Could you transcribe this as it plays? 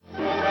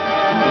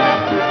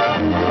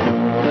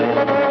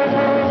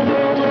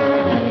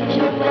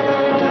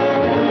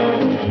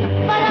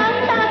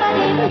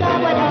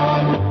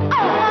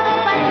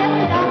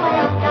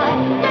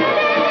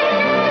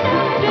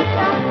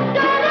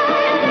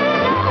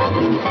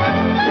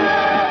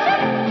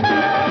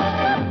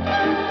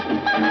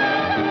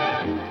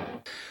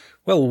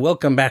Well,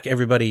 welcome back,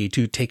 everybody,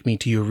 to Take Me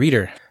to Your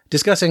Reader,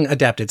 discussing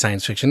adapted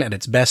science fiction at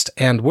its best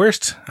and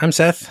worst. I'm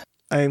Seth.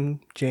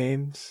 I'm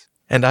James.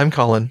 And I'm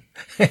Colin.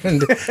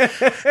 And I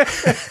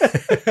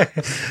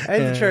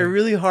had to try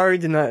really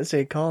hard to not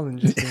say Colin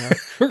just now.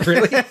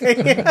 really?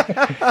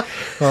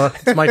 Well,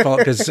 it's my fault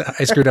because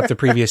I screwed up the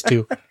previous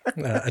two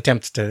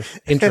attempts to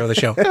intro the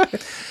show.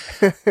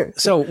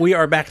 So we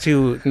are back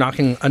to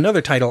knocking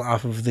another title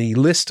off of the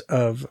list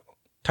of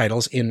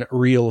titles in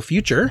Real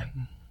Future,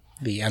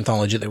 the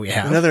anthology that we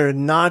have. Another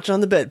notch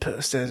on the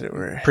bedpost, as it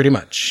were. Pretty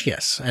much,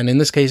 yes. And in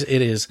this case, it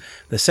is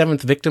The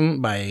Seventh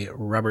Victim by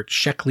Robert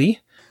Sheckley,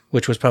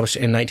 which was published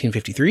in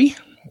 1953.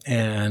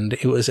 And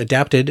it was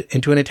adapted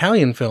into an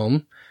Italian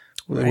film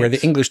where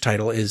the English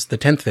title is The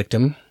Tenth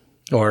Victim,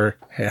 or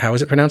how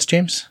is it pronounced,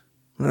 James?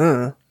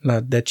 La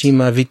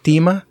Decima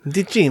Vittima?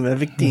 Decima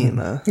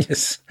Victima.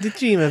 Yes.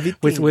 Decima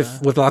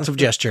Victima. With lots of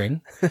gesturing.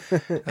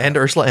 And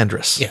Ursula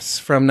Andress. Yes,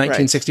 from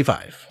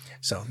 1965.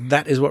 So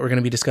that is what we're going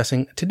to be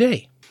discussing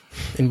today.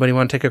 Anybody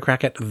want to take a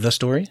crack at the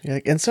story? Yeah,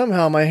 and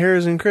somehow my hair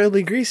is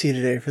incredibly greasy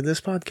today for this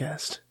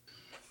podcast.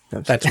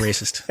 That's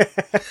racist.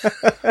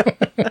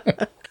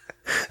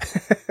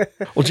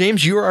 Well,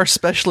 James, you are our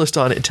specialist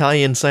on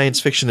Italian science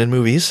fiction and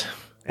movies.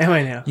 Am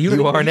I now?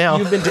 You are now.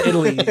 You've been to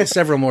Italy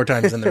several more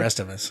times than the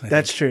rest of us.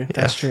 That's true.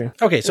 That's true.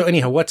 Okay, so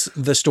anyhow, what's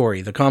the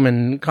story, the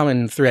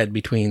common thread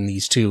between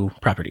these two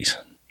properties?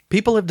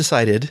 People have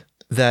decided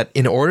that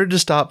in order to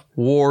stop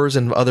wars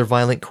and other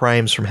violent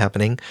crimes from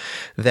happening,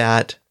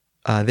 that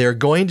they're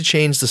going to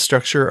change the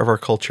structure of our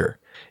culture.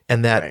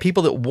 And that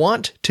people that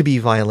want to be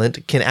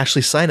violent can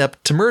actually sign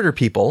up to murder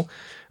people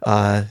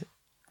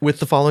with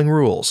the following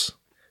rules.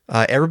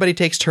 Everybody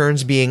takes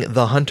turns being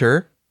the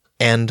hunter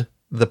and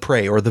the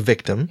prey or the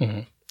victim.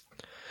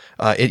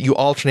 Mm-hmm. You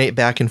alternate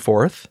back and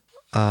forth.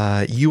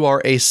 You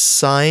are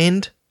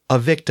assigned a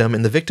victim,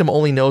 and the victim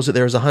only knows that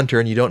there's a hunter,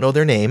 and you don't know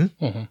their name.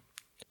 Mm-hmm.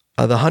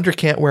 The hunter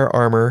can't wear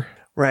armor.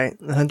 Right.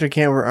 The hunter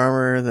can't wear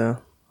armor.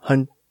 The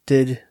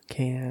hunted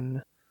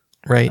can.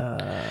 Right.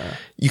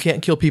 You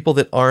can't kill people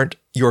that aren't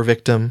your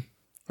victim.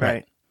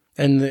 Right.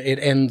 And it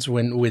ends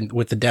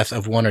with the death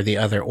of one or the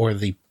other, or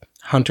the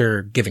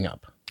hunter giving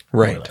up.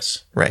 Right. More or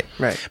less. Right.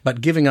 Right.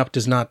 But giving up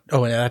does not.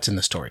 Oh, and that's in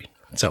the story.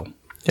 So.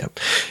 Yeah.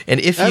 And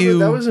if that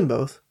was in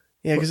both.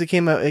 Yeah, because it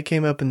came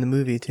up in the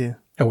movie too.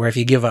 Oh, where if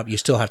you give up, you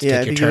still have to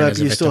take your turn as a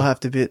victim. You still have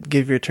to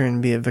give your turn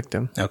and be a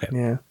victim. Okay.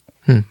 Yeah.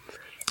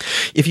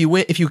 If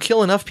you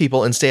kill enough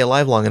people and stay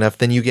alive long enough,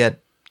 then you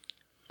get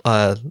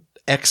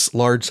X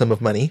large sum of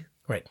money.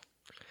 Right.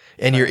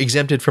 And you're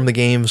exempted from the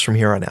games from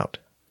here on out.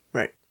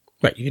 Right.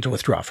 Right. You get to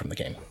withdraw from the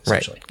game,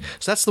 essentially. Right.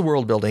 So that's the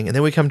world building. And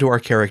then we come to our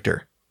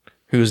character,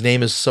 whose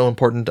name is so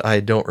important I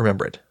don't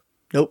remember it.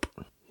 Nope.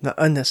 Not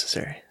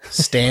unnecessary.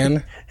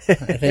 Stan, I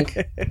think.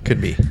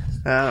 Could be.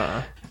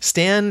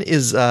 Stan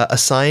is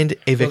assigned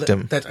a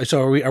victim.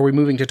 So are we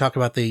moving to talk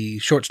about the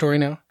short story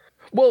now?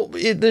 Well,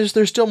 there's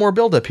still more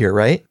build-up here,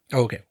 right?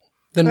 Oh, okay.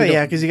 Then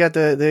yeah, because you got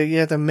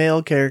the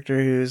male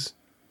character who's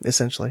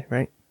essentially,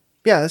 right?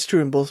 Yeah, that's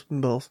true in both.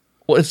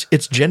 Well,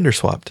 it's gender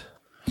swapped.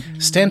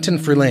 Stanton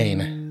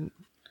Frelane.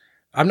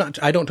 I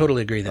don't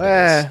totally agree that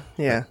it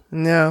is. Yeah.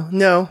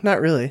 No,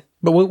 not really.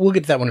 But we'll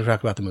get to that when we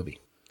talk about the movie.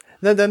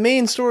 The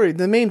main story,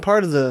 the main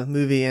part of the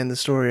movie and the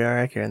story are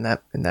accurate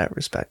in that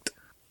respect.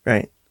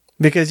 Right.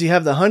 Because you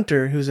have the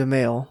hunter who's a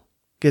male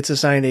gets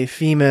assigned a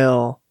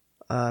female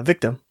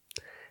victim.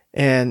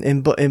 And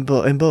in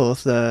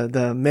both,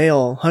 the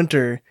male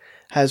hunter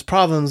has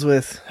problems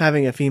with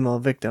having a female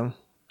victim,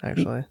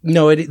 actually.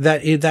 No,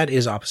 that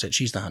is opposite.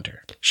 She's the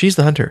hunter. She's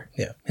the hunter.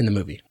 Yeah, in the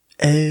movie.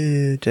 Oh,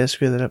 did I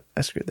screw that up?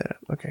 I screwed that up.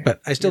 Okay.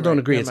 But I still don't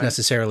agree it's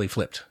necessarily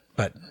flipped.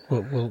 But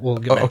we'll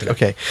get back to that.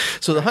 Okay.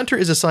 So the hunter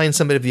is assigned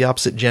somebody of the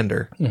opposite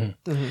gender.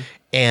 Mm-hmm. Mm-hmm.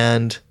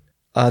 And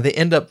they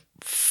end up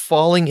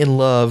falling in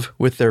love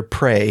with their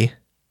prey.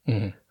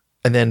 Mm-hmm.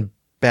 And then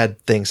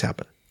bad things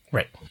happen.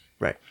 Right.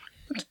 Right.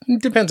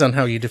 It depends on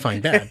how you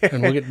define bad,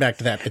 and we'll get back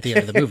to that at the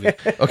end of the movie.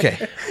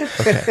 Okay.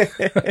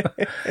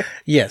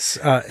 Yes,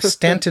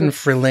 Stanton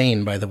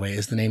Frelane, by the way,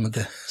 is the name of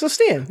the. So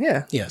Stan,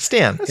 yeah,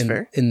 Stan. That's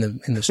fair. in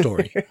the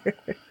story.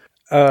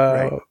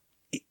 Right.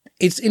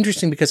 It's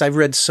interesting because I've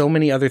read so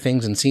many other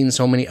things and seen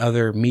so many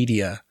other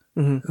media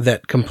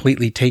that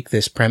completely take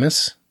this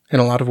premise in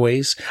a lot of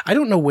ways. I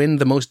don't know when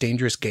The Most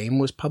Dangerous Game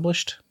was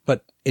published,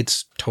 but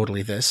it's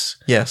totally this.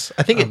 Yes,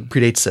 I think it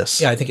predates this.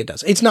 Yeah, I think it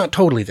does. It's not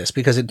totally this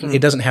because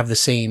it doesn't have the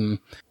same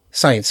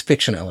science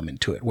fiction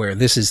element to it, where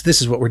this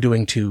is what we're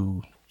doing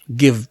to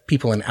give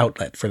people an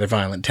outlet for their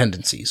violent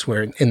tendencies,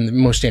 where in The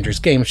Most Dangerous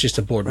Game, it's just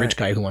a bored rich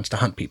guy who wants to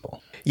hunt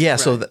people. Yeah,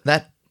 so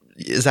that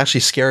is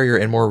actually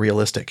scarier and more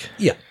realistic.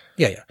 Yeah.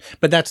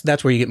 But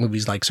that's where you get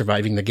movies like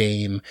Surviving the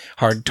Game,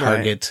 Hard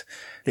Target.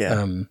 Right.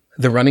 Yeah.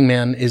 The Running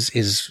Man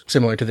is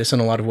similar to this in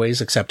a lot of ways,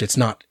 except it's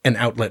not an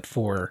outlet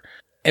for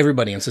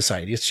everybody in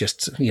society. It's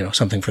just,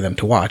 something for them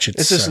to watch.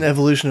 It's just an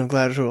evolution of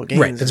gladiatorial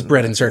games. Right. It's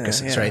bread and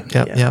circuses, right?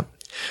 Yeah.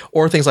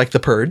 Or things like The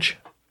Purge.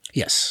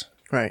 Yes.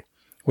 Right.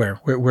 Where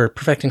we're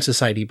perfecting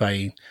society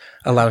by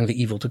allowing the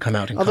evil to come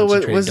out in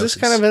concentrated was doses.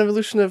 this kind of an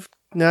evolution of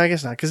No, I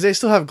guess not, because they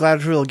still have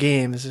gladiatorial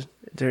games.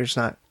 There's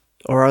not,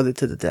 or are they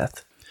to the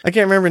death? I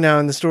can't remember now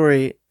in the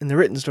story, in the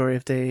written story,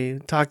 if they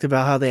talked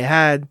about how they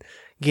had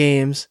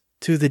games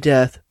to the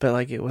death, but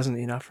like it wasn't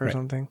enough or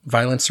something.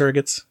 Violent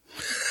surrogates.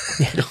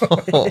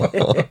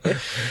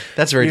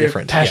 That's very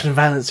different. Passion and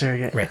violence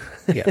surrogate. Right.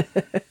 Yeah.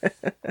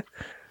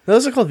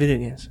 Those are called video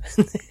games.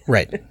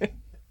 Right.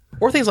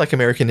 Or things like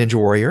American Ninja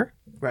Warrior.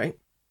 Right.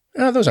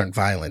 Those aren't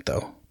violent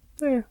though.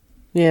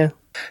 Yeah.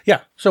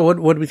 Yeah. So what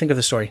did we think of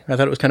the story? I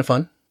thought it was kind of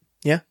fun.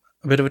 Yeah.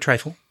 A bit of a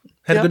trifle.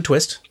 Had a good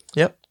twist.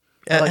 Yep.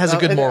 It has a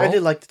good moral. I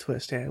did like the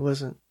twist. Yeah, it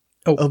wasn't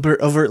Oh.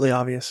 overtly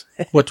obvious.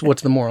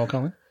 What's the moral,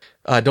 Colin?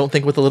 Don't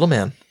think with the little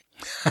man.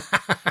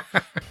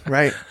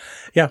 Right.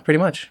 Yeah, pretty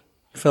much.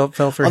 Fell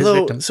for his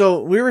victims.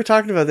 So we were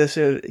talking about this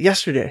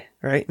yesterday,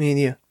 right? Me and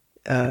you,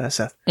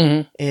 Seth.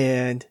 Mm-hmm.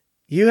 And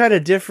you had a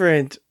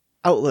different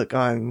outlook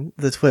on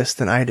the twist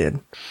than I did.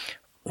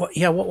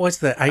 What was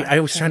the... I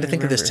was trying to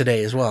think of this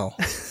today as well.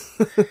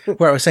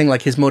 Where I was saying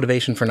like his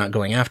motivation for not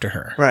going after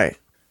her. Right.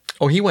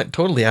 Oh, he went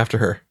totally after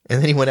her.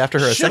 And then he went after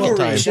her a second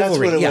time. That's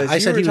what it Yeah, was. I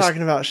said you he were was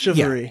talking about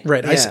chivalry. Yeah,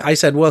 right. Yeah. I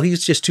said, well,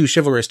 he's just too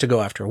chivalrous to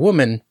go after a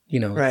woman,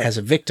 Right. as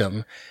a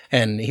victim.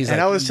 And he's And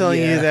like, I was telling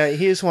yeah. you that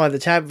he just wanted to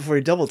tap before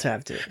he double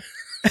tapped it.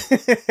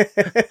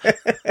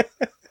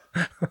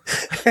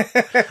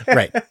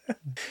 Right.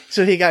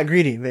 So he got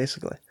greedy,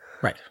 basically.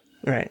 Right.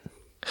 Right.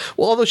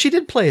 Well, although she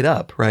did play it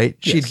up, right?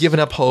 She'd given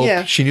up hope.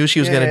 Yeah. She knew she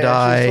was Yeah, going to yeah, she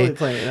was die. totally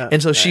playing it up.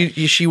 And so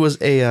she was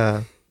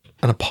an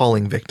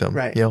appalling victim.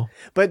 Right. You know?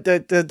 But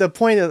the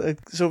point of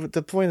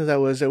that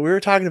was that we were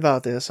talking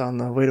about this on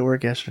the way to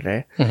work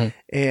yesterday,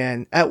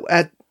 and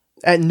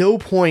at no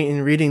point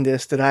in reading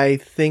this did I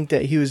think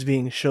that he was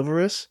being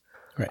chivalrous.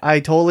 Right. I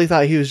totally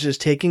thought he was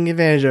just taking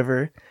advantage of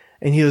her,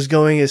 and he was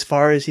going as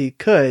far as he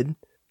could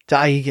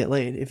to get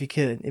laid if he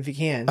can,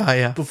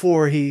 Yeah.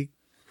 before he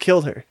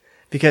killed her,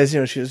 because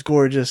she was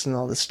gorgeous and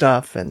all this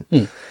stuff. And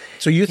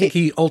So you think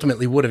he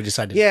ultimately would have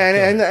decided yeah, to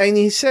kill her? and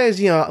he says,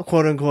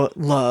 quote unquote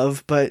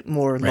love, but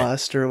more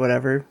lust or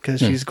whatever, because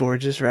she's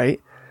gorgeous, right?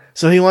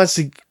 So he wants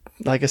to,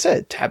 like I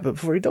said, tap it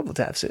before he double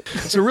taps it.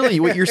 So really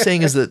what you're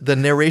saying is that the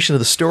narration of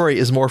the story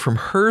is more from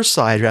her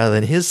side rather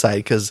than his side,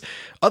 because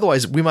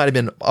otherwise we might have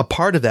been a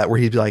part of that where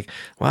he'd be like,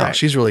 wow, Right.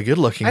 she's really good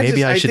looking.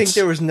 Maybe I should... think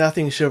there was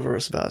nothing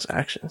chivalrous about his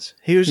actions.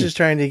 He was just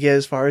trying to get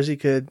as far as he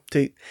could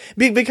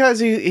because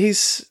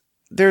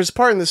there's a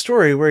part in the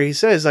story where he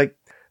says, like,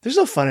 there's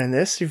no fun in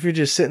this if you're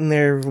just sitting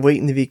there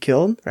waiting to be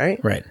killed, right?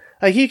 Right.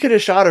 Like, he could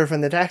have shot her from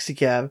the taxi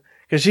cab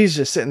because she's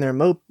just sitting there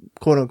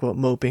quote unquote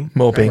moping.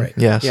 Moping, Right.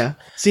 yes. Yeah.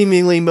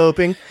 Seemingly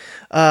moping.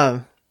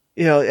 And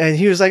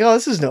he was like, oh,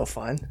 this is no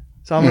fun.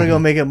 So I'm going to go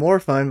make it more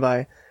fun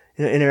by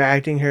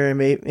interacting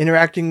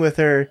with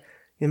her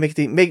and make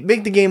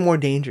the game more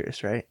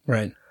dangerous, right?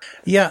 Right.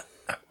 Yeah.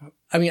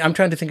 I mean, I'm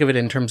trying to think of it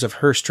in terms of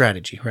her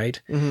strategy,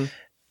 right? Mm-hmm.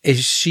 Is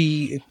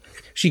she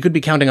could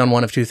be counting on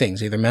one of two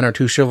things. Either men are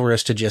too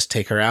chivalrous to just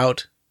take her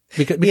out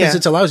because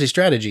it's a lousy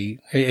strategy.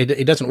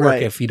 It doesn't work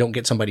Right. if you don't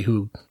get somebody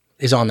who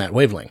is on that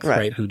wavelength,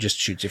 right? Who just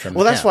shoots you from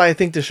the That's cab. why I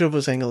think the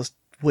chivalrous angle is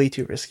way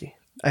too risky.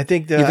 I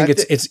think You think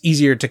it's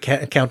easier to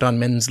count on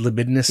men's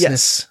libidinousness?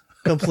 yes,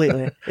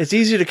 completely. It's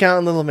easier to count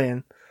on little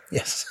man.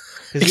 Yes.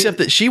 Except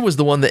that she was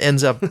the one that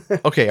ends up...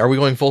 Okay, are we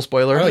going full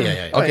spoiler? Oh,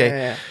 yeah. Okay.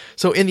 Yeah.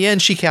 So in the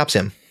end, she caps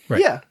him.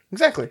 Right. Yeah,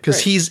 exactly.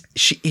 Because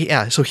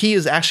right. so he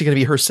is actually going to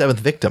be her seventh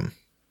victim.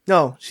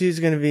 No, she's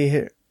going to be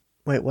here.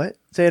 Wait, what?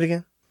 Say it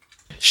again.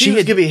 She She was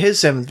had- going to be his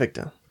seventh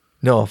victim.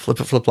 No,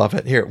 flip-flop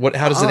it. Here,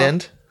 how does it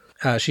end?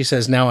 She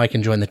says, now I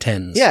can join the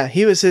tens. Yeah,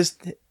 he was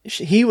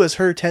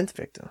her 10th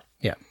victim.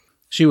 Yeah.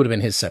 She would have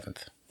been his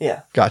seventh.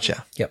 Yeah,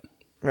 Gotcha. Yep.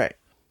 right.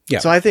 Yeah.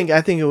 So I think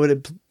it would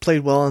have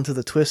played well into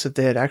the twist if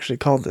they had actually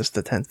called this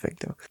the 10th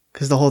victim.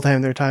 Because the whole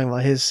time they're talking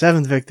about his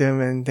 7th victim,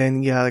 and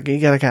then you gotta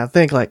kind of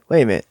think like,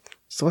 wait a minute,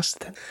 so what's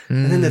the 10th?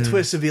 And then the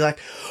twist would be like,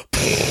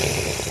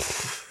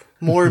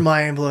 more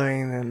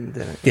mind-blowing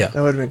than Yeah.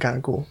 that would have been kind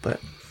of cool. But,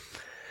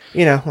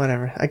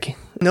 whatever.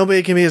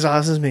 Nobody can be as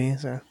awesome as me,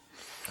 so.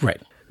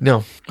 Right.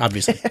 No.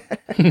 Obviously.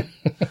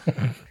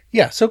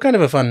 Yeah. So kind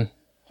of a fun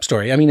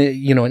story. I mean,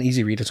 an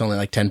easy read. It's only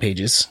like 10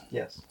 pages.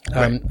 Yes.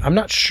 I'm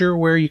not sure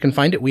where you can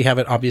find it. We have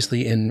it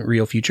obviously in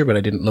Real Future, but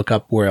I didn't look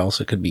up where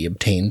else it could be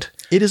obtained.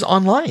 It is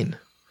online.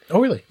 Oh,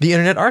 really? The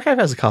Internet Archive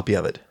has a copy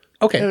of it.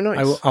 Okay. Oh,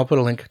 nice. I'll put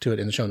a link to it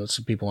in the show notes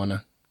if people want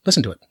to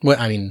listen to it. Well,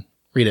 I mean,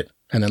 read it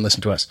and then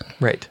listen to us.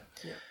 Right.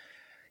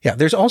 Yeah.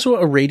 There's also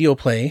a radio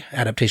play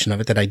adaptation of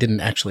it that I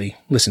didn't actually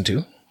listen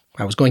to.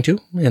 I was going to,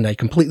 and I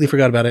completely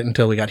forgot about it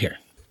until we got here.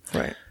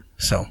 Right.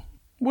 So,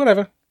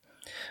 whatever.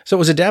 So it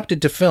was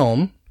adapted to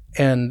film,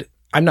 and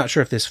I'm not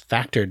sure if this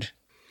factored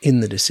in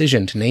the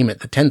decision to name it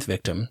the 10th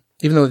victim,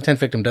 even though the 10th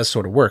victim does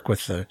sort of work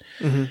with the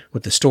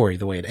story,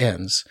 the way it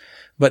ends.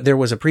 But there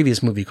was a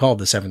previous movie called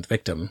The 7th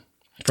Victim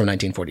from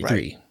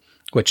 1943,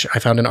 which I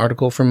found an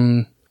article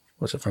from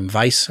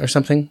Vice or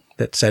something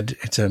that said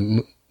it's a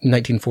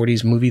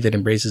 1940s movie that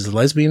embraces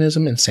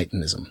lesbianism and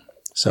Satanism.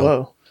 So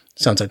Whoa.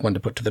 sounds like one to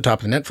put to the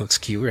top of the Netflix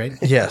queue, right?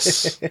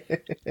 Yes.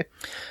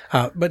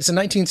 But it's a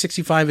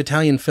 1965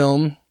 Italian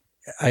film.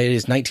 It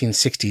is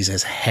 1960s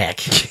as heck.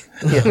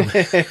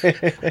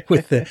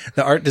 With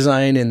the art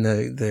design and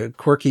the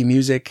quirky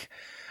music.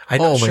 I'm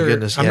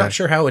not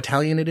sure how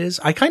Italian it is.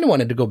 I kind of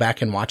wanted to go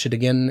back and watch it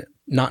again,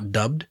 not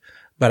dubbed,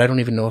 but I don't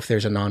even know if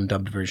there's a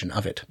non-dubbed version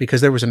of it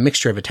because there was a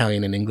mixture of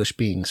Italian and English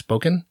being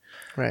spoken.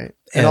 Right.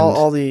 And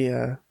all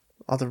the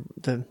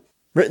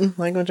written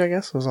language, I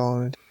guess, was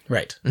all in it.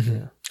 Right.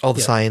 Mm-hmm. All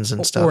the signs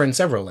and stuff. Or in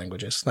several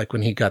languages, like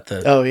when he got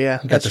the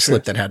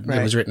slip that had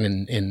it was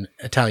written in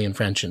Italian,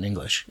 French, and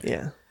English.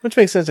 Yeah. Which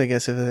makes sense, I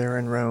guess, if they were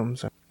in Rome.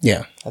 So.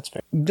 Yeah. That's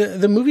fair.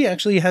 The movie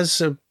actually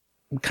has a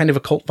kind of a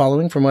cult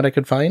following from what I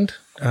could find.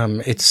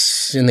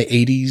 It's in the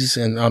 80s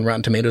and on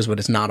Rotten Tomatoes, but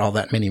it's not all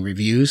that many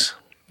reviews.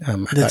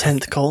 The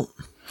 10th cult.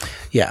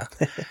 Yeah.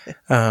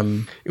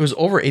 It was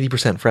over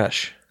 80%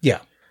 fresh. Yeah.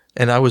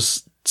 And I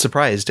was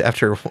surprised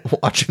after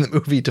watching the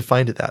movie to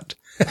find it that.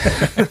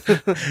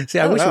 See,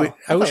 I wish it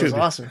was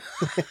awesome.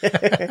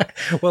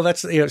 Well,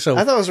 that's, so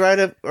I thought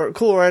it was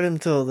cool right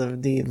until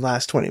the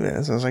last 20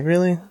 minutes. I was like,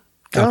 really?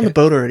 Get on the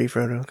boat already,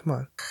 Frodo. Come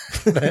on.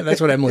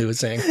 That's what Emily was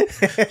saying.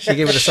 She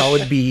gave it a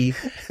solid B,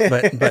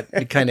 but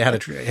it kind of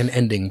had an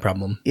ending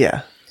problem.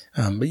 Yeah.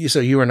 But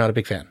you were not a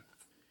big fan.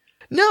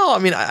 No, I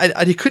mean,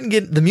 I couldn't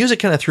get, the music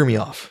kind of threw me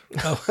off.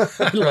 Oh,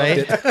 I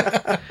loved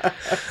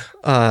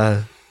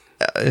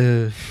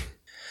it.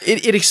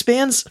 It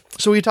expands.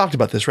 So we talked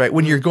about this, right?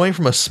 When you're going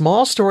from a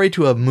small story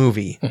to a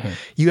movie,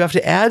 you have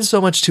to add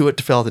so much to it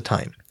to fill out the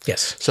time.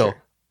 Yes. So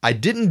I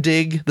didn't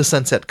dig the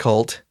Sunset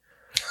Cult.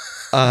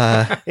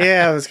 Yeah,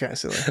 it was kind of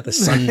silly. The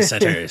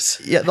Sunsetters.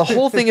 Yeah, the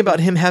whole thing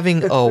about him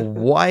having a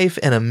wife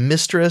and a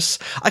mistress.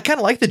 I kind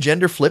of like the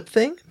gender flip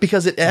thing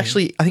because it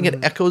actually, I think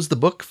it echoes the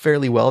book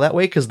fairly well that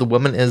way because the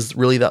woman is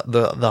really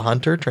the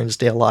hunter trying to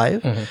stay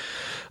alive.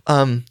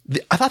 I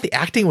thought the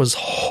acting was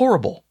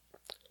horrible.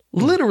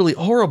 Literally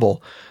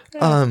horrible.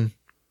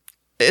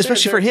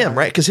 Especially for him,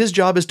 right? Because his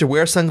job is to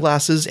wear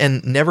sunglasses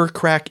and never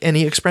crack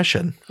any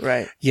expression.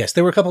 Right. Yes,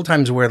 there were a couple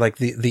times where like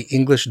the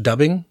English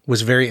dubbing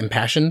was very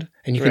impassioned,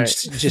 and you can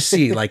just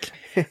see like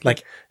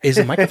is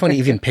the microphone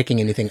even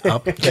picking anything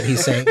up that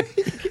he's saying?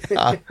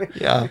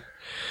 Yeah.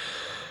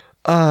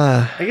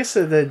 I guess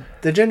the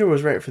gender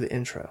was right for the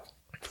intro.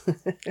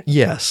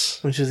 Yes.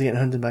 When she was getting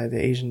hunted by the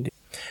Asian dude.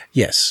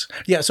 Yes.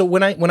 Yeah. So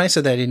when I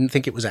said that, I didn't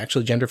think it was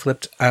actually gender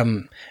flipped.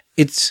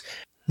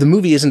 The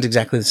movie isn't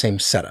exactly the same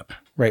setup,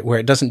 right? Where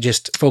it doesn't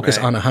just focus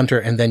on a hunter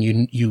and then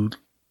you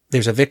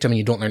there's a victim and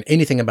you don't learn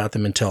anything about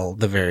them until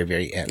the very,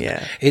 very end.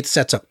 Yeah. It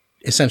sets up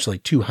essentially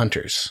two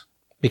hunters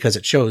because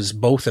it shows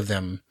both of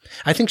them.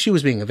 I think she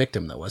was being a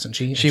victim though, wasn't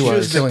she? She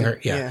was killing her.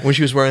 Yeah. When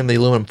she was wearing the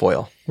aluminum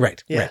foil.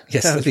 Right. Yeah, right.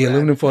 Yes. The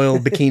aluminum foil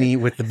bikini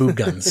with the boob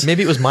guns.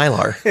 Maybe it was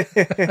Mylar.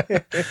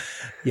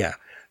 Yeah.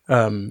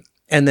 And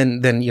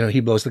then,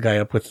 he blows the guy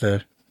up with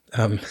the,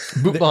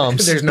 boot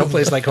bombs. There's no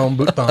place like home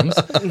boot bombs,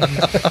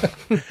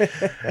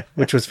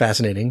 which was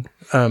fascinating.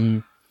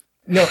 I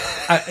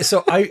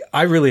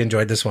really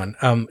enjoyed this one.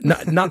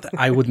 Not that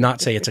I would not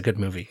say it's a good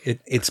movie.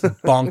 It's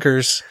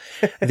bonkers.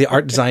 The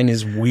art design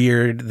is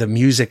weird. The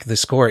music, the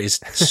score is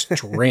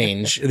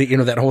strange.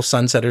 That whole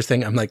Sunsetters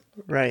thing. I'm like,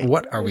 right.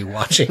 What are we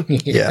watching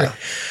here? Yeah.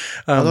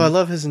 Although I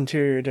love his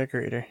interior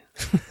decorator.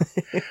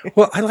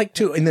 Well, I like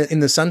to, in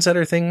the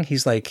Sunsetter thing,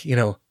 he's like,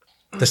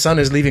 the sun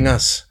is leaving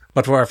us,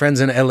 but for our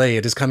friends in LA,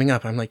 it is coming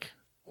up. I'm like,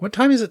 what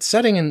time is it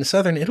setting in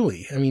southern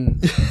Italy? I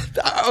mean,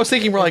 I was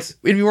thinking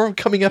we weren't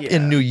coming up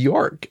in New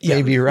York,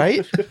 maybe,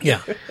 right?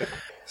 Yeah.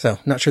 So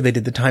not sure they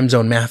did the time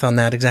zone math on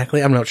that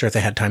exactly. I'm not sure if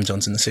they had time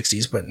zones in the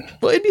 60s, but.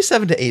 Well, it'd be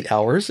 7 to 8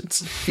 hours.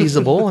 It's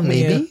feasible,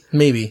 maybe. Yeah,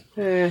 maybe.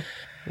 Yeah,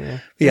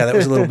 that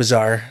was a little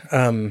bizarre.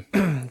 Depending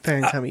on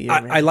time of year.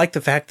 I like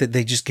the fact that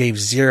they just gave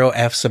 0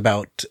 Fs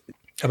about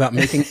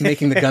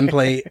making the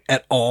gunplay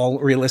at all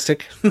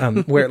realistic,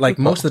 where like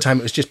most of the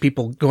time it was just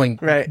people going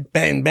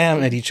bang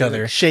bam at each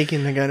other,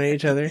 shaking the gun at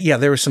each other. Yeah,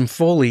 there was some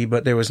Foley,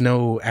 but there was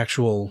no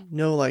actual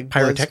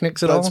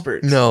pyrotechnics at all.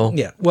 Spurts. No.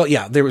 Yeah. Well,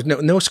 yeah, there was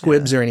no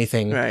squibs or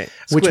anything, right?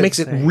 Which makes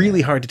it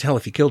really hard to tell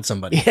if you killed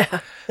somebody.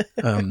 Yeah.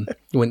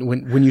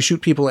 When you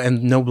shoot people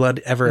and no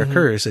blood ever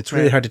occurs, it's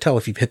really hard to tell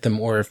if you've hit them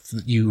or if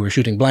you were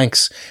shooting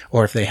blanks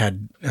or if they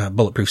had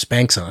bulletproof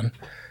Spanx on.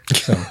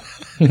 So.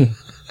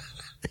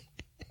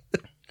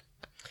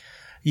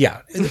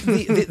 Yeah,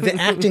 the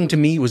acting to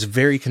me was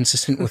very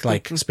consistent with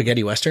like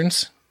spaghetti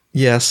westerns.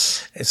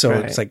 Yes, so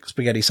it's like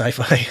spaghetti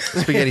sci-fi.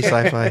 Spaghetti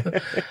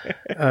sci-fi.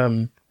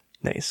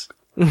 Nice.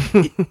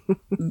 When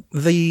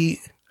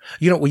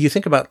you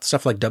think about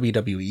stuff like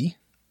WWE,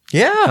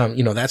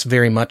 that's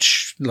very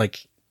much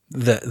like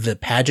the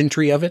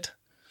pageantry of it.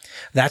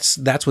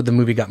 That's what the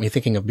movie got me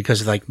thinking of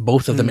because like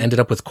both of them ended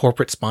up with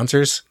corporate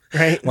sponsors,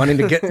 right? Wanting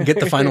to get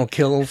the final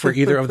kill for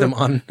either of them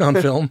on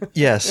film.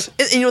 Yes,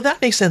 and that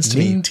makes sense to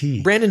me.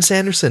 Tea. Brandon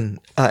Sanderson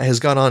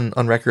has gone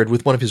on record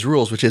with one of his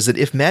rules, which is that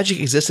if magic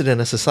existed in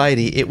a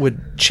society, it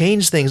would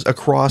change things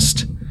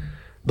across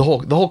the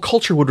whole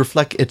culture would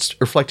reflect its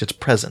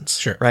presence.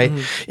 Sure, right?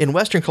 In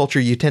Western culture,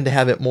 you tend to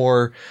have it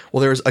more.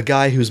 Well, there's a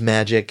guy who's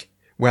magic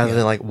rather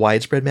than like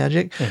widespread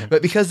magic,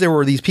 but because there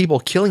were these people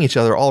killing each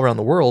other all around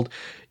the world.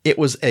 it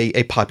was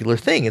a popular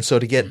thing. And so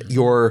to get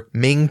your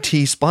Ming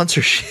tea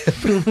sponsorship,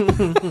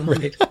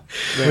 Right.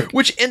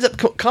 which ends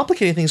up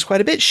complicating things quite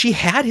a bit. She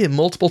had him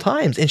multiple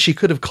times and she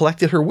could have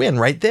collected her win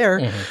right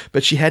there,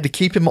 but she had to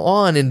keep him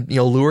on and,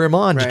 lure him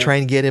on to try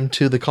and get him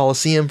to the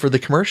Coliseum for the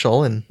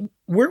commercial. And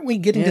Weren't we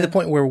getting to the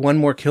point where one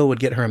more kill would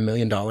get her $1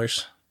 million?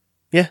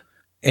 Yeah.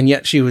 And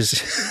yet she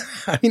was,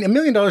 I mean, $1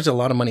 million is a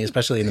lot of money,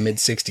 especially in the mid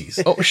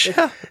 60s. oh,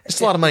 yeah,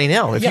 it's a lot of money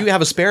now. If you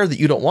have a spare that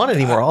you don't want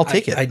anymore, I'll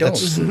take it. I don't.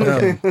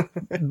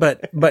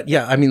 But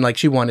yeah, I mean, like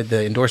she wanted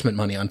the endorsement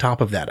money on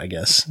top of that, I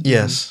guess.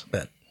 Yes.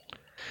 But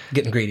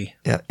getting greedy.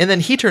 Yeah. And then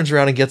he turns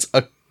around and gets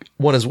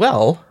one as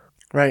well.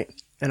 Right.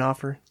 An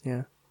offer.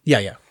 Yeah.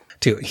 Yeah.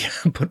 Too. Yeah,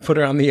 put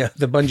her on the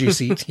bungee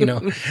seat, the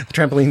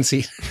trampoline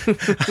seat.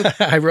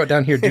 I wrote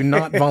down here, do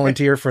not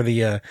volunteer for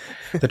the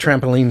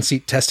trampoline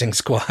seat testing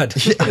squad.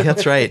 Yeah,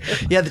 that's right.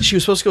 Yeah, that she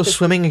was supposed to go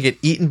swimming and get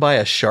eaten by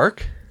a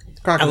shark.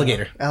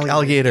 Alligator. Alligator.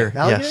 Alligator?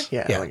 Yes.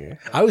 Yeah, Yeah. alligator.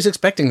 I was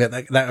expecting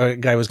that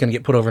guy was going to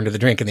get put over into the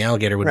drink and the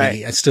alligator would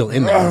be still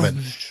in there,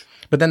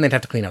 but then they'd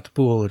have to clean out the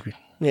pool.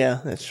 Yeah,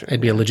 that's true.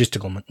 It'd be a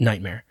logistical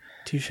nightmare.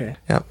 Touche.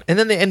 Yeah. And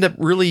then they end up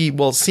really,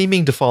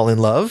 seeming to fall in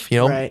love.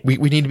 Right. We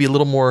need to be a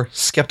little more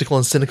skeptical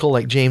and cynical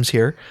like James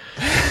here.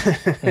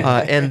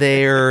 And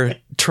they're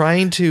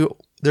trying to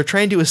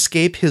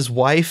escape his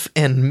wife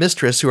and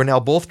mistress, who are now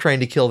both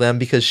trying to kill them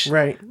because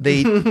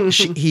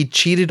he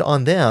cheated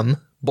on them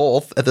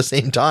both at the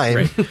same time.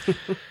 Right.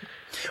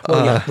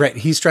 Well, right.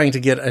 He's trying to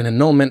get an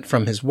annulment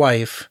from his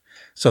wife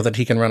so that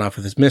he can run off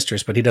with his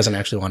mistress, but he doesn't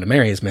actually want to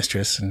marry his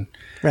mistress. And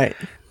Right.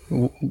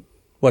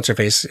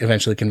 What's-Her-Face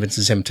eventually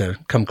convinces him to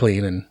come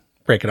clean and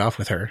break it off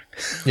with her.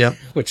 Yep.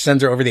 Which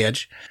sends her over the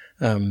edge.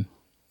 And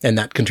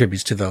that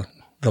contributes to the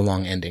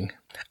long ending.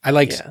 I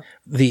liked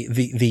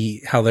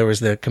the how there was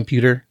the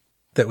computer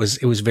it was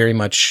very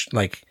much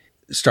like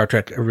Star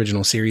Trek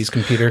original series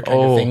computer kind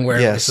of thing where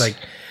yes. it's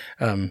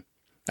like,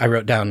 I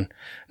wrote down,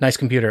 nice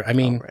computer. I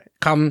mean,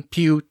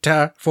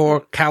 computer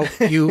for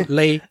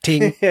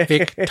calculating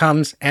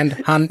victims and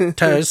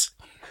hunters.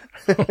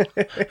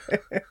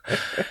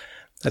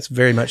 That's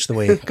very much the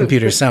way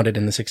computers sounded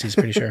in the 60s,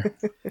 pretty sure.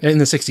 In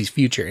the 60s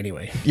future,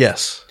 anyway.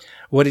 Yes.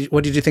 What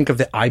did you think of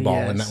the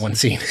eyeball in that one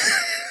scene?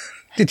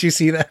 Did you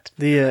see that?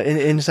 The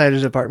inside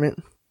his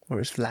apartment where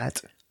it's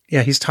flat.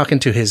 Yeah, he's talking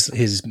to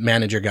his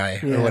manager guy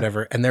or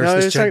whatever, and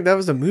there's this. That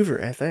was the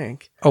mover, I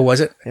think. Oh,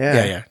 was it?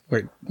 Yeah.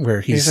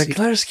 Where he's like,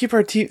 let us keep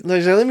our TV.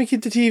 Like, let me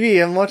keep the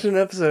TV. I'm watching an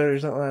episode or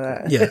something like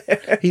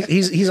that. Yeah,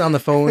 he's on the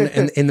phone,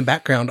 and in the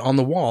background on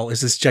the wall is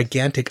this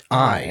gigantic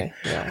eye,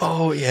 Yeah.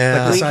 Oh,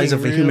 yeah. like the size of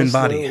a Blinking human real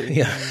body. slowly.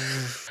 Yeah,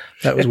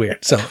 that was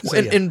weird. So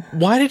And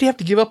why did he have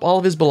to give up all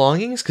of his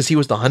belongings? Because he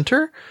was the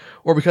hunter?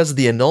 Or because of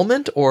the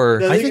annulment?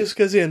 Or I think it's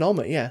because of the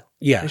annulment, yeah.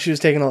 Yeah. And she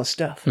was taking all his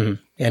stuff. and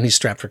he's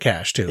strapped for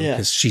cash too Yeah.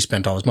 because she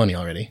spent all his money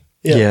already.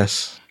 Yeah.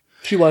 Yes.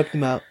 She wiped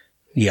him out.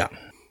 Yeah.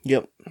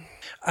 Yep.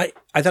 I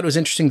thought it was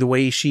interesting the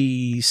way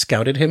she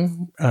scouted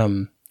him,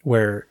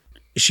 where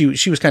she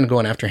was kind of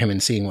going after him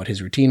and seeing what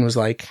his routine was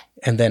like.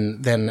 And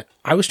then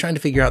I was trying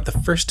to figure out the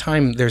first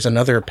time there's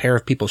another pair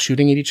of people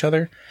shooting at each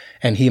other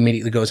and he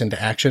immediately goes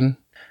into action.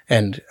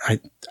 And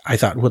I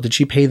thought, well, did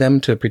she pay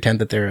them to pretend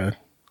that they're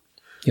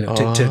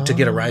to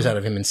get a rise out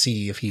of him and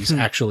see if he's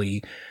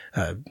actually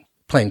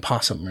playing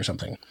possum or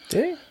something?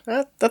 Did he?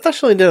 I thought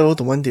she only did it with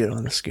the one dude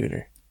on the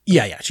scooter.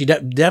 Yeah. She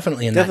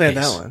definitely in Definitely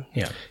that had case. that one.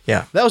 Yeah.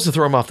 Yeah. That was to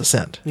throw him off the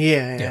scent.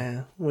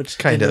 Yeah. Which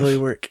Kind didn't of. really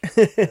work.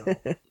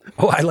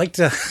 Oh, I liked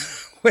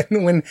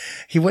when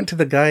he went to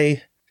the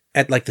guy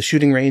at like the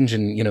shooting range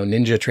and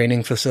ninja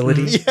training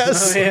facility.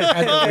 Yes.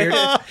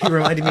 He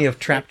reminded me of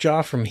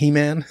Trapjaw from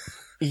He-Man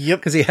Yep.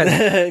 because he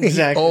had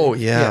Exactly. Oh,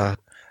 yeah.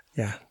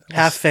 yeah.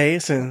 Half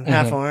face and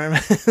half arm.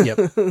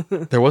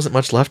 Yep. There wasn't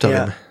much left of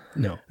him.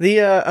 No.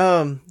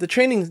 The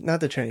training, not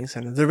the training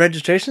center, the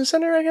registration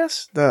center, I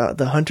guess,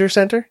 the hunter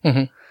center,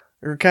 it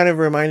kind of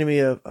reminded me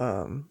of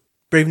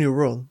Brave New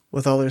World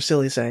with all their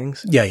silly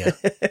sayings. Yeah.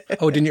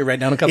 Oh, didn't you write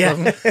down a couple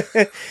of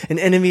them? An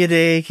enemy a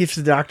day keeps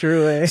the doctor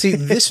away. See,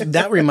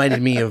 that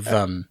reminded me of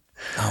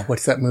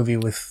what's that movie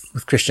with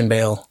Christian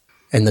Bale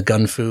and the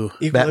gun fu?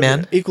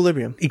 Batman?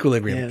 Equilibrium.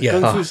 Yeah.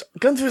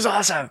 Gun fu's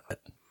awesome.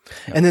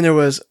 And then there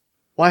was,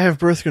 why have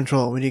birth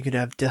control when you could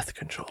have death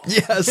control?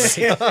 Yes.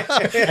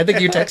 I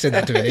think you texted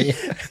that to me.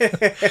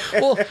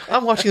 Well,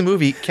 I'm watching the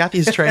movie.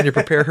 Kathy's trying to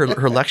prepare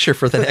her lecture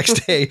for the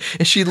next day,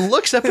 and she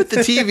looks up at the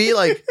TV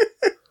like,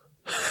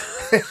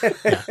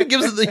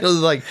 gives it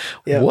like,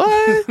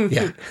 what?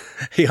 Yeah.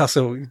 He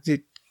also,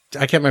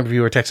 I can't remember if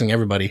you were texting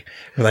everybody.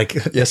 Like,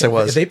 Yes, I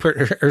was. They put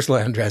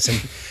Ursula Andress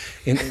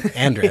in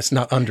Andress,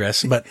 not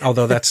undress, but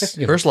although that's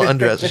Ursula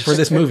Andress. for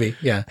this movie.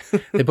 Yeah.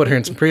 They put her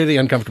in some pretty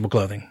uncomfortable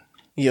clothing.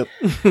 Yep.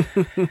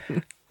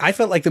 I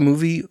felt like the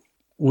movie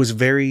was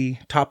very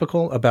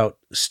topical about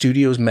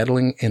studios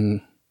meddling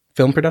in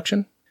film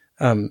production.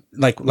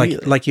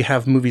 Like you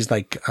have movies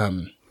like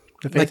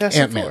Fantastic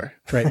Ant-Man, Four.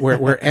 right?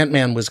 Where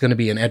Ant-Man was going to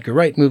be an Edgar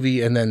Wright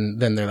movie, and then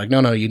they're like,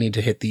 no, you need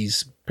to hit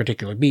these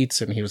particular beats,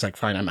 and he was like,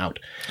 fine, I'm out.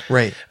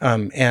 Right.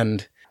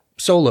 And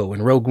Solo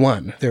and Rogue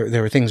One,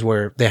 there were things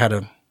where they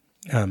had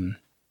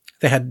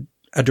they had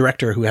a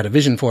director who had a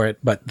vision for it,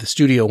 but the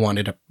studio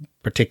wanted a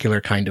particular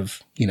kind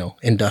of,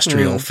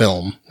 industrial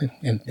film,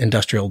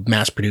 industrial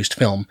mass-produced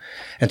film.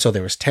 And so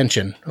there was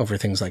tension over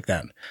things like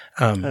that.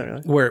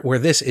 Where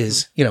this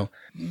is,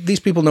 these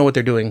people know what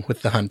they're doing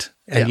with the hunt,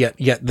 and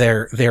yet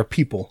their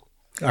people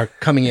are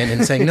coming in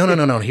and saying,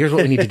 no, here's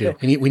what we need to do.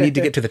 We need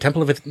to get to the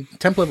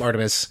Temple of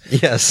Artemis.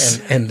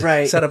 Yes. And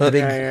set up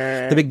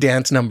the big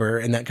dance number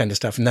and that kind of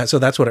stuff. And that's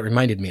what it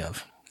reminded me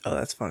of. Oh,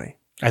 that's funny.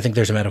 I think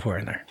there's a metaphor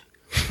in there.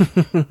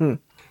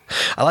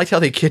 I liked how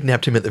they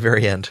kidnapped him at the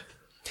very end.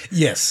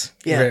 Yes.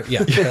 Yeah.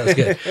 That was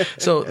good.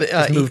 So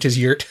He moved his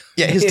yurt.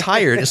 yeah, he's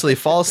tired, and so they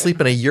fall asleep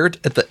in a yurt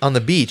on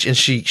the beach, and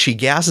she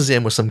gasses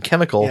him with some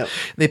chemical. Yep.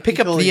 They pick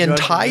up Totally the drugged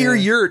entire him,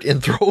 yeah. yurt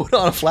and throw it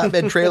on a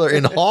flatbed trailer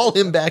and haul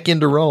him back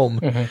into Rome.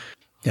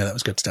 Yeah, that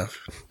was good stuff.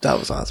 That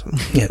was awesome.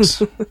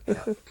 Yes.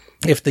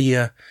 If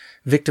the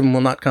victim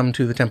will not come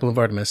to the Temple of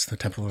Artemis, the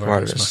Temple of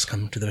Artemis must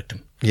come to the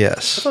victim. I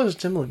Yes, thought it was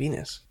Temple of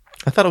Venus.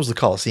 I thought it was the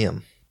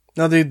Colosseum.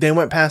 No, they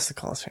went past the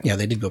Colosseum. Yeah,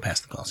 they did go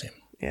past the Colosseum.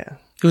 Yeah.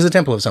 It was a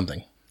temple of something.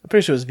 I'm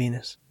pretty sure it was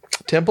Venus.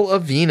 Temple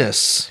of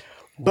Venus.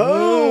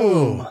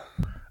 Boom!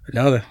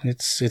 No,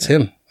 it's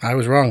him. I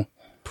was wrong.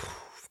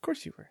 Of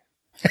course you were.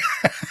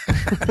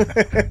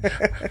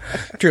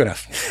 True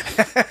enough.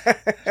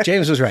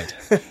 James was right.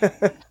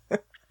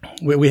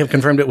 We have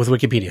confirmed it with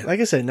Wikipedia. Like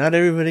I said, not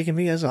everybody can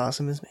be as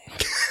awesome as me.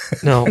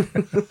 No,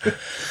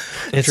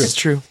 it's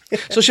true.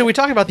 So should we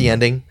talk about the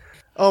ending?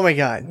 Oh my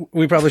God.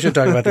 We probably should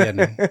talk about the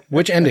ending.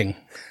 Which ending?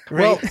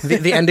 Well,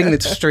 the ending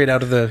that's straight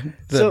out of the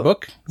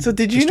book. So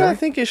did you not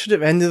think it should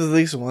have ended with at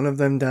least one of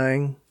them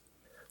dying?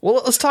 Well,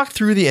 let's talk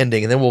through the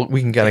ending, and then we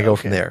can kind of go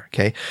from there.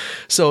 Okay.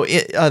 So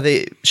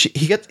she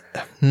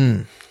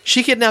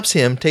kidnaps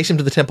him, takes him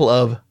to the Temple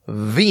of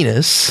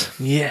Venus.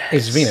 Yeah.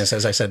 It's Venus,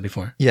 as I said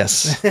before.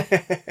 Yes.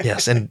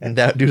 Yes. And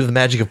that, due to the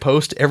magic of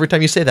Post, every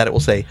time you say that, it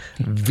will say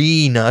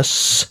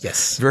Venus.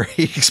 Yes. Very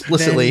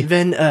explicitly.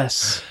 Then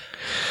us.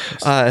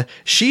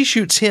 She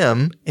shoots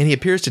him, and he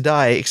appears to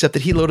die, except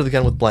that he loaded the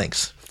gun with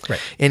blanks. Right.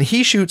 And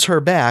he shoots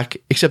her back,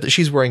 except that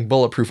she's wearing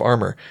bulletproof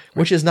armor,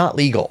 which is not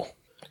legal.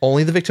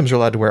 Only the victims are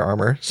allowed to wear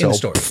armor. So In the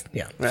story.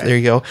 Yeah. Right. there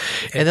you go.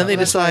 And then they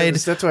That's why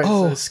decide, that's why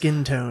it's a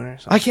skin tone or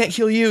something. I can't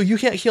kill you. You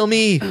can't kill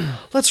me.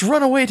 Let's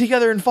run away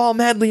together and fall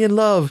madly in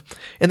love.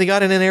 And they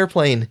got in an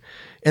airplane.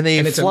 And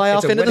they fly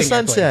off it's a into the wedding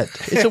sunset.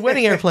 It's a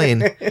wedding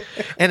airplane.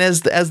 And as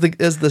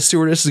the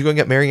stewardess is going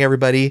up marrying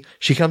everybody,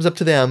 she comes up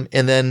to them,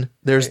 and then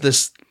there's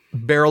this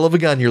barrel of a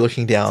gun you're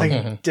looking down. Like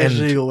a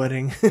Desert Eagle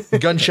wedding.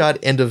 Gunshot,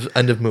 end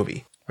of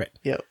movie. Right.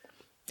 Yep.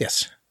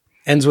 Yes.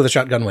 Ends with a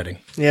shotgun wedding.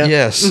 Yeah.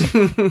 Yes.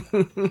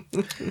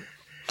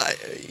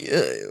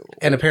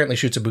 And apparently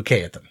shoots a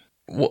bouquet at them.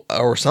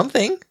 Or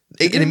something.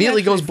 It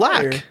immediately goes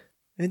black.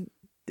 They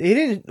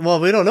didn't.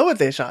 Well, we don't know what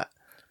they shot.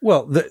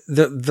 Well,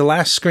 the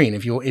last screen,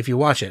 if you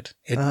watch it,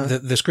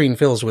 the screen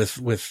fills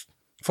with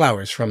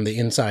flowers from the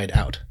inside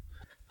out.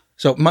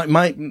 So my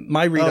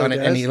read on it,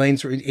 and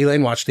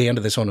Elaine watched the end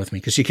of this one with me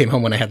because she came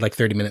home when I had like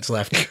 30 minutes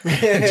left,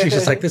 and she's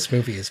just like, "This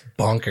movie is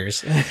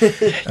bonkers."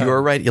 You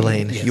are right,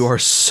 Elaine. Yes. You are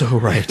so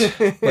right.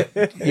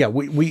 But yeah,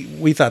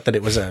 we thought that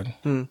it was a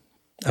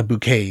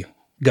bouquet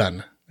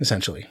gun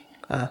essentially.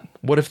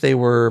 What if they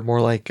were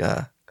more like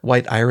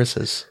white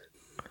irises,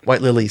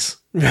 white lilies?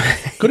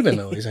 Could have been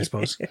lilies, I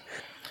suppose.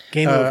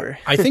 Game over.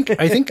 I think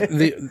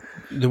the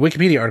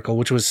Wikipedia article,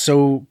 which was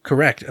so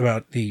correct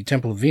about the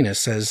Temple of Venus,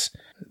 says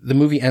the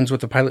movie ends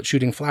with the pilot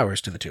shooting flowers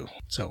to the two.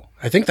 So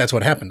I think that's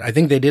what happened. I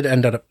think they did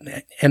end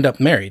up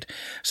married.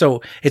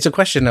 So it's a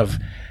question of,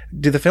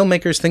 do the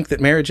filmmakers think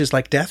that marriage is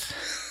like death?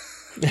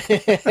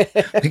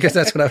 Because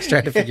that's what I was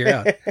trying to figure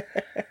out.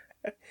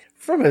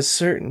 From a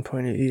certain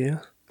point of view.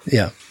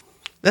 Yeah.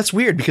 That's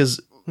weird because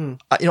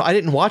I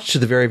didn't watch to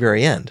the very,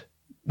 very end.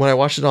 When I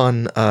watched it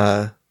on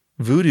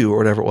Vudu or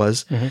whatever it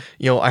was,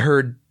 I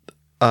heard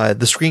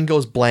the screen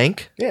goes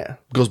blank. Yeah.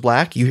 Goes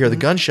black. You hear the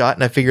gunshot,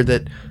 and I figured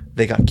that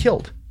they got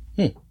killed.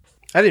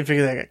 I didn't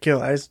figure they got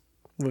killed. I just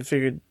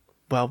figured,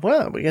 well,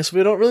 I guess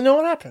we don't really know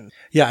what happened.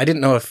 Yeah, I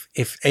didn't know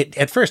if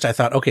at first I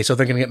thought, okay, so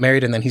they're going to get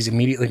married and then he's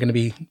immediately going to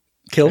be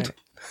killed.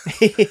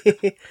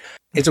 Right.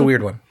 It's a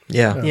weird one.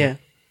 Yeah. Yeah.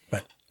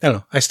 But I don't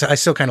know. I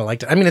still kind of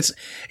liked it. I mean,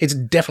 it's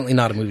definitely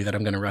not a movie that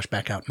I'm going to rush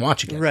back out and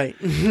watch again. Right.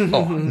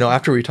 Oh, no,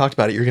 after we talked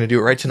about it, you're going to do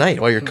it right tonight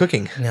while you're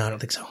cooking. No, I don't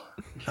think so.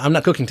 I'm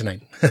not cooking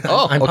tonight.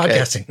 Oh, I'm okay.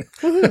 podcasting.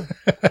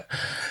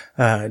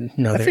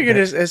 No, I figured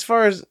as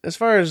far as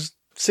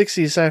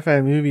 60s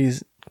sci-fi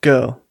movies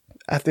go,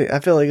 I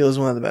feel like it was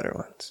one of the better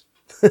ones.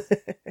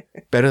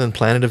 Better than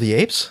Planet of the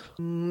Apes?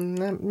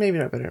 Maybe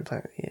not better than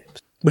Planet of the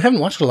Apes. we haven't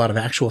watched a lot of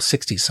actual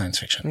 60s science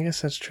fiction. I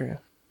guess that's true.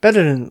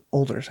 Better than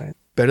older science.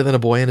 Better than A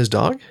Boy and His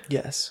Dog?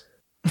 Yes.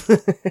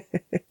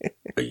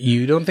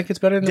 You don't think it's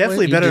better than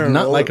Definitely you better did than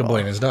not like A Rollerball. Boy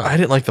and His Dog. I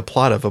didn't like the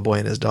plot of A Boy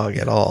and His Dog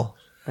at all.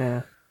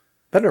 Yeah.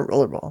 Better than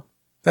Rollerball.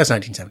 That's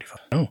 1975.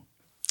 Oh.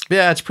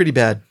 Yeah, it's pretty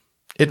bad.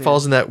 It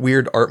falls in that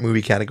weird art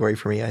movie category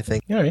for me, I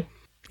think. Yeah, all right.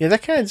 Yeah,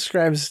 that kind of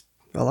describes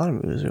a lot of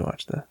movies we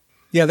watched, though.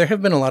 Yeah, there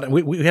have been a lot of,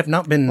 we have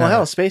not been, Well,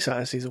 hell, Space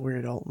Odyssey is a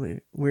weird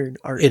weird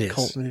art It is.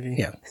 cult movie.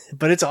 Yeah.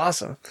 But it's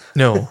awesome.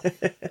 No,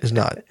 it's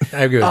not.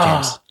 I agree with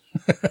James.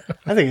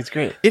 I think it's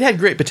great. It had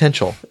great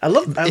potential. I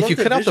love If you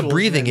the cut out the visuals in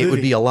breathing, that it would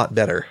movie. be a lot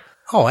better.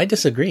 Oh, I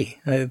disagree.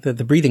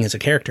 The breathing is a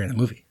character in the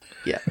movie.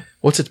 Yeah.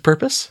 What's its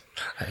purpose?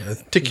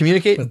 To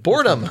communicate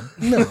boredom.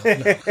 No.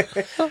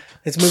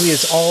 This movie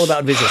is all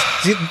about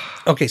visuals. See,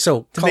 okay,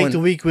 so To Colin, make the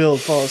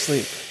weak-willed fall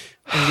asleep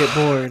and get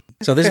bored.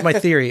 so this is my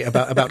theory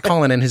about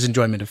Colin and his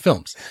enjoyment of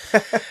films.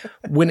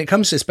 When it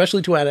comes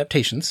especially to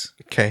adaptations,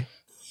 Okay.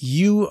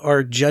 you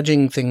are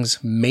judging things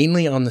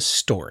mainly on the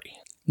story,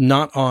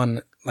 not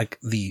on like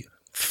the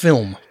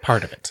film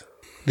part of it,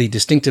 the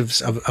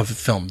distinctives of a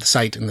film, the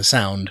sight and the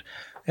sound,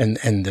 and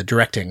the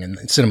directing and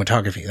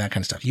cinematography, that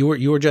kind of stuff. You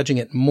were judging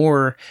it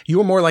more. You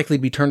were more likely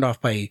to be turned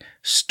off by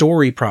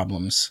story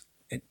problems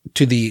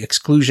to the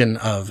exclusion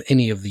of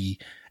any of the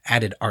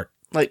added art.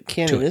 Like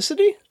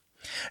canonicity?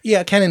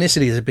 Yeah,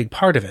 canonicity is a big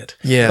part of it.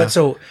 Yeah. But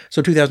so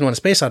 2001: A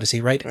Space Odyssey,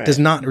 right, does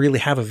not really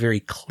have a very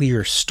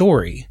clear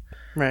story.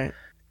 Right.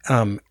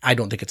 I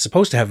don't think it's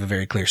supposed to have a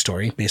very clear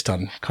story based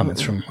on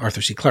comments from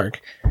Arthur C. Clarke.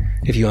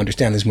 If you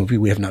understand this movie,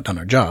 we have not done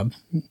our job.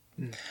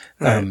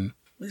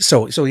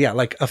 So yeah,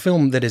 like a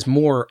film that is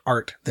more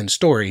art than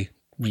story,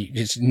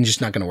 it's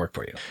just not going to work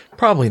for you.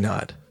 Probably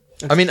not.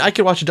 I mean, I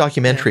could watch a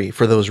documentary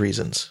for those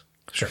reasons.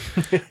 Sure.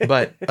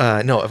 But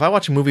no, if I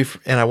watch a movie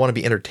and I want to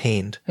be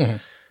entertained,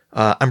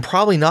 I'm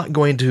probably not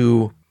going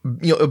to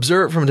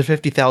observe it from the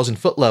 50,000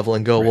 foot level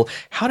and go, well,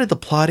 how did the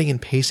plotting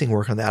and pacing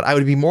work on that? I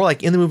would be more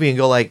like in the movie and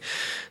go like,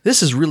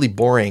 this is really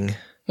boring,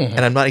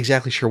 and I'm not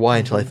exactly sure why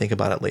until I think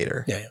about it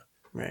later. Yeah.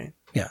 Right.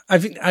 Yeah.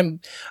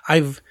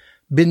 I've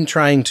been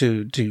trying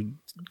to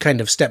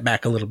kind of step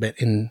back a little bit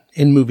in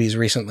movies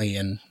recently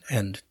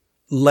and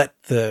let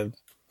the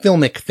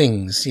filmic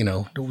things,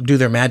 do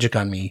their magic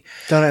on me.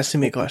 Don't ask too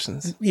many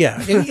questions. Yeah.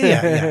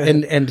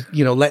 And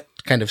let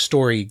kind of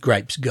story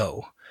gripes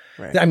go.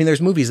 Right. I mean,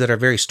 there's movies that are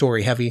very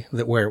story heavy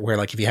that where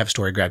like if you have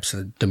story gripes,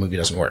 the movie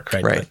doesn't work.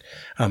 Right. Right.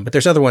 But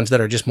there's other ones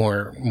that are just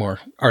more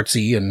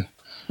artsy and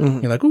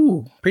you're like,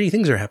 ooh, pretty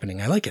things are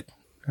happening. I like it.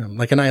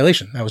 Like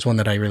Annihilation. That was one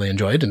that I really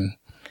enjoyed. And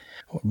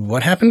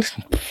what happened?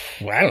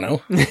 Well, I don't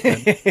know.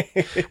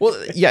 Well,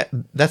 yeah,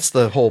 that's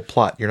the whole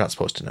plot. You're not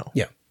supposed to know.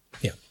 Yeah.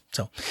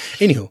 So,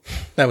 anywho,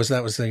 that was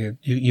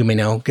you may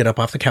now get up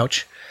off the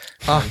couch.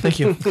 Ah, thank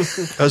you.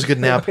 That was a good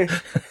nap.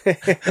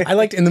 I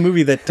liked in the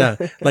movie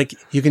that like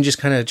you can just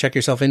kind of check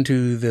yourself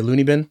into the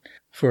loony bin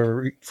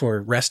for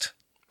rest.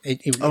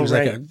 It was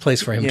like a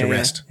place for him to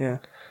rest. Yeah.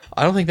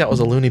 I don't think that was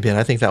a loony bin.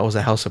 I think that was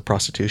a house of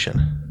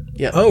prostitution.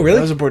 Yeah. Oh, really?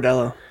 That was a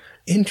bordello.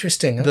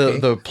 Interesting. Okay.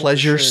 The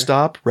pleasure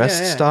stop,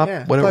 rest stop,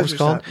 whatever it was Pleasure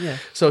called. stop, yeah.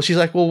 So she's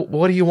like, well,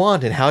 what do you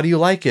want? And how do you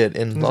like it?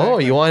 And, oh,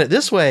 you want it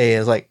this way. And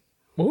it's like,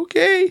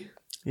 okay.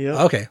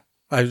 Yeah. Okay.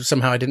 I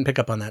didn't pick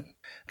up on that.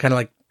 Kind of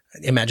like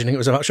imagining it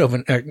was about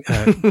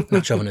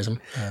not chauvinism,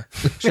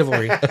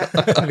 chivalry.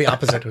 The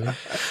opposite of it.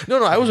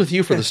 No, I was with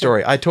you for the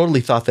story. I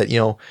totally thought that,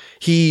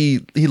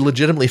 he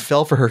legitimately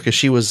fell for her because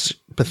she was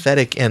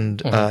pathetic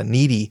and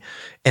needy.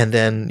 And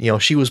then,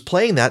 she was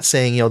playing that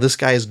saying, this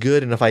guy is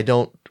good. And if I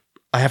don't,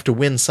 I have to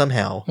win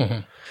somehow.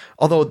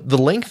 Although the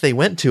length they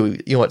went to,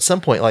 at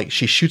some point, like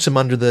she shoots him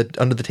under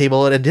the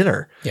table at a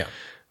dinner. Yeah.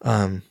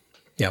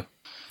 Yeah.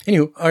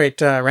 Anywho, all right,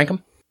 rank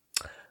them.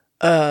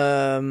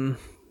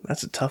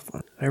 That's a tough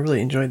one. I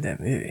really enjoyed that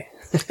movie.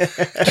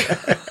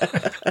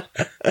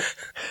 All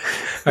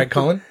right,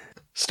 Colin.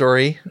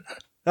 Story.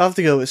 I'll have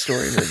to go with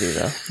story movie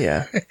though.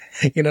 Yeah.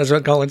 You know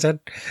what Colin said?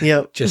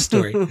 Yep. Just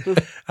story.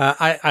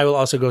 I will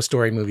also go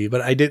story movie,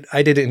 but I did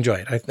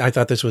enjoy it. I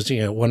thought this was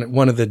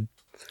one of the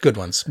good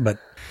ones, but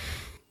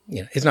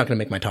it's not going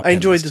to make my top 10 I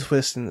enjoyed list. the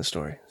twist in the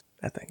story,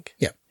 I think.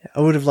 Yeah.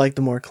 I would have liked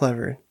the more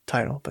clever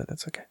title, but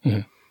that's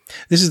okay.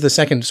 This is the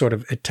second sort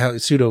of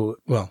Italian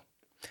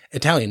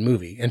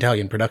movie,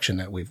 Italian production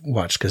that we've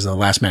watched because The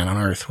Last Man on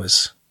Earth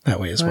was that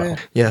way as well. yeah.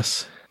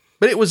 Yes.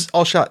 But it was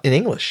all shot in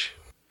English.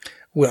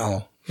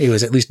 Well, it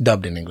was at least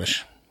dubbed in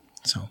English.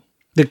 So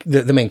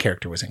the main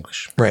character was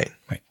English. Right.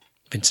 Right.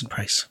 Vincent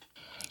Price.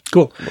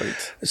 Cool.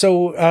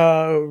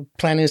 So,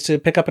 plan is to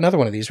pick up another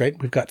one of these, right?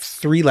 We've got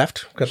 3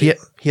 left. We've got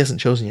He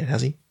hasn't chosen yet,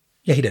 has he?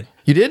 yeah, he did.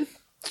 You did?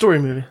 Story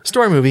movie.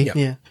 Story movie.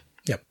 Yeah.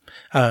 Yep.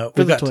 For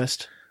We've the got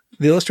twist.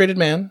 The Illustrated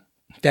Man,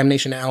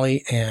 Damnation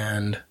Alley,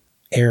 and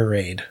Air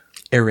Raid.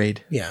 Air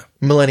Raid. Yeah.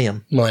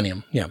 Millennium.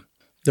 Millennium. Yeah.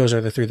 Those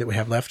are the 3 that we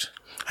have left.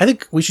 I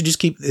think we should just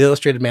keep The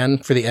Illustrated Man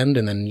for the end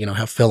and then,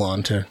 have Phil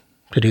on to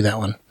do that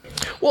one.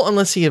 Well,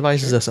 unless he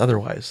advises us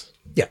otherwise.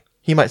 Yeah.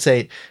 He might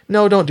say,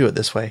 no, don't do it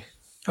this way.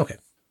 Okay.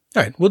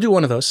 All right. We'll do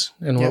one of those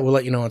and we'll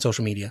let you know on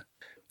social media.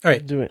 All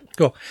right. Do it.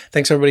 Cool.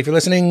 Thanks everybody for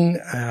listening.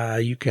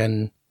 You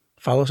can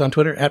follow us on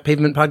Twitter at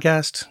Pavement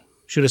Podcast.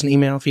 Shoot us an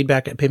email,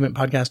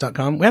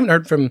 feedback@pavementpodcast.com. We haven't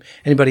heard from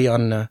anybody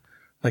on,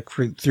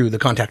 through the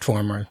contact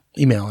form or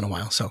email in a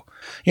while. So,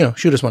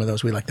 shoot us one of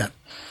those. We like that.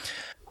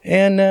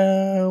 And,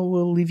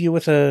 we'll leave you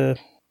with a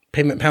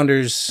Pavement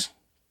Pounders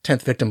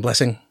 10th victim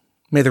blessing.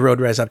 May the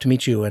road rise up to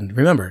meet you. And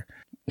remember,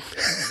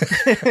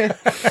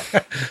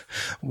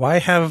 why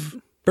have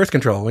birth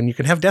control when you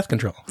can have death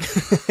control?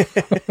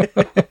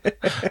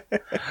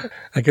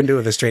 I couldn't do it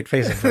with a straight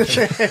face.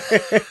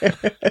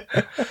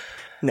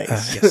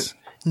 Nice. Yes.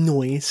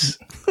 Noise.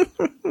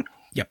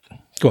 Yep.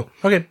 Cool.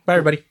 Okay. Bye,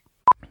 everybody.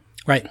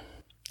 Right.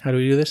 How do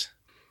we do this?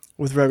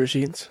 With rubber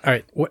sheets. All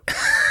right. What?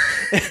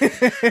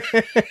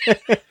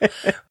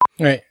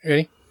 All right.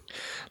 Ready?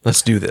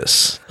 Let's do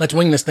this. Let's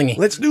wing this thingy.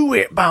 Let's do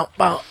it. Bow,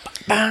 bow,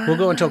 bow. We'll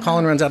go until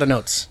Colin runs out of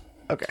notes.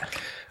 Okay.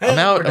 I'm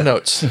out of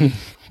notes. All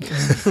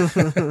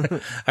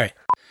right.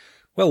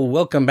 Well,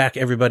 welcome back,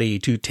 everybody,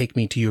 to Take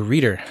Me to Your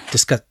Reader.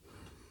 Disgusting.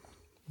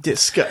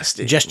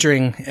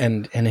 Gesturing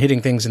and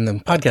hitting things in the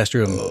podcast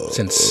room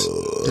since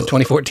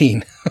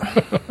 2014.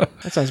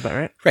 That sounds about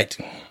right. Right.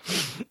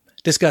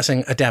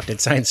 Discussing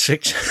adapted science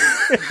fiction.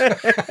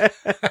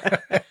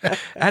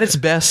 At its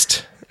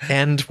best,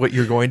 and what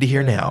you're going to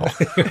hear now.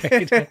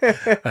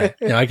 Right.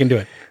 No, I can do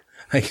it.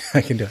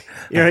 I can do it.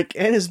 You're like,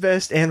 and his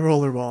best and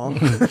rollerball.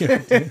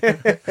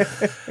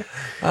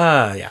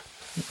 Yeah.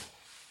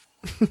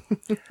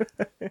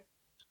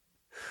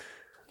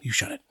 You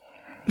shut it.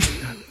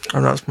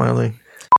 I'm not smiling.